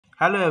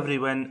Hello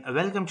everyone,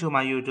 welcome to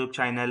my YouTube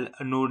channel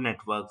Noor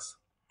Networks.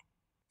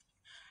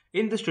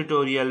 In this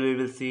tutorial we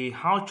will see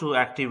how to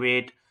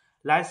activate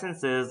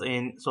licenses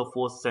in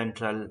Sophos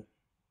Central.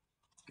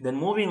 Then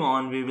moving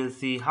on we will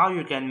see how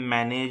you can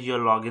manage your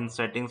login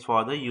settings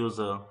for the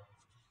user.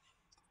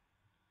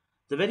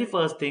 The very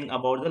first thing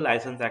about the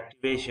license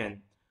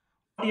activation.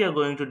 What you are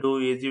going to do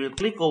is you will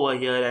click over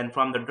here and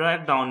from the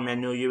drag down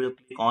menu you will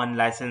click on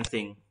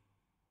licensing.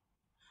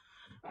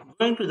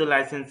 Going to the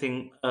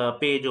licensing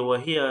page over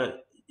here,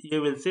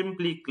 you will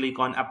simply click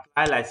on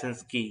apply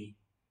license key.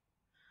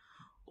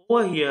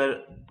 Over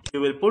here,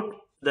 you will put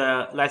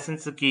the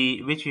license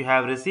key which you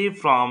have received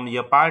from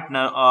your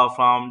partner or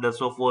from the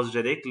Sophos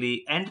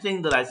directly.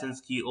 Entering the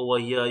license key over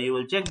here, you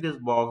will check this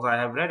box. I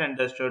have read,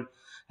 understood,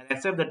 and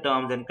accept the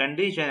terms and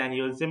condition, and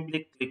you will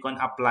simply click on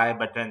apply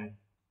button.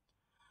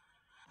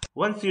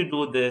 Once you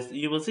do this,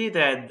 you will see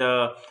that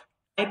the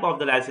type of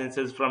the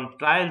licenses from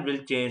trial will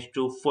change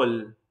to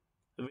full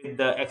with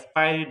the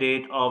expiry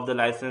date of the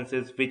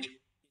licenses which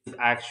is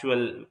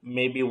actual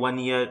maybe 1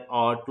 year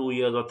or 2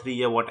 years or 3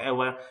 year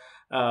whatever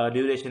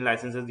duration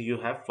licenses you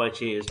have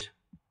purchased.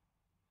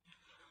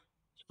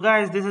 So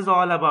guys, this is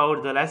all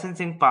about the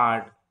licensing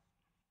part.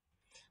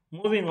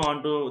 Moving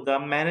on to the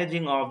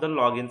managing of the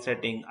login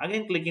setting.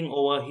 Again, clicking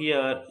over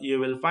here, you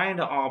will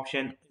find an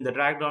option in the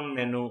drag down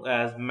menu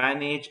as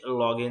manage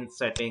login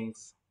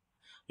settings.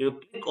 You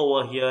click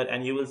over here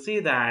and you will see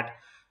that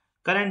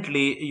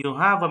currently you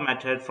have a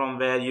method from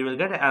where you will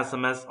get an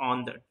SMS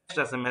on the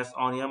text SMS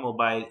on your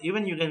mobile.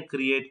 Even you can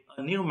create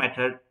a new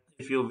method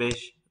if you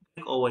wish.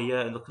 Click over here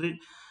and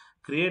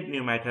create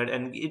new method,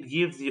 and it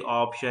gives the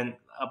option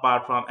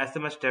apart from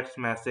SMS text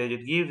message.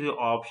 It gives you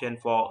option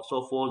for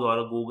Sophos or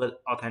a Google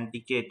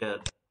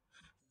Authenticator.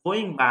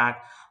 Going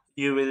back,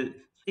 you will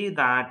see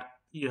that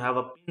you have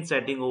a pin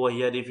setting over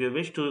here. If you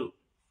wish to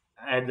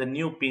add the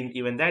new pin,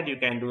 even that you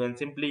can do, and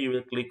simply you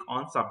will click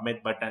on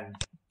submit button.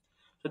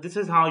 So this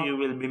is how you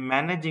will be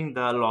managing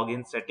the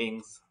login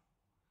settings.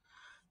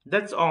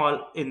 That's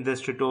all in this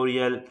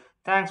tutorial.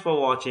 Thanks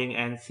for watching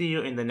and see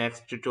you in the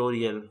next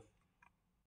tutorial.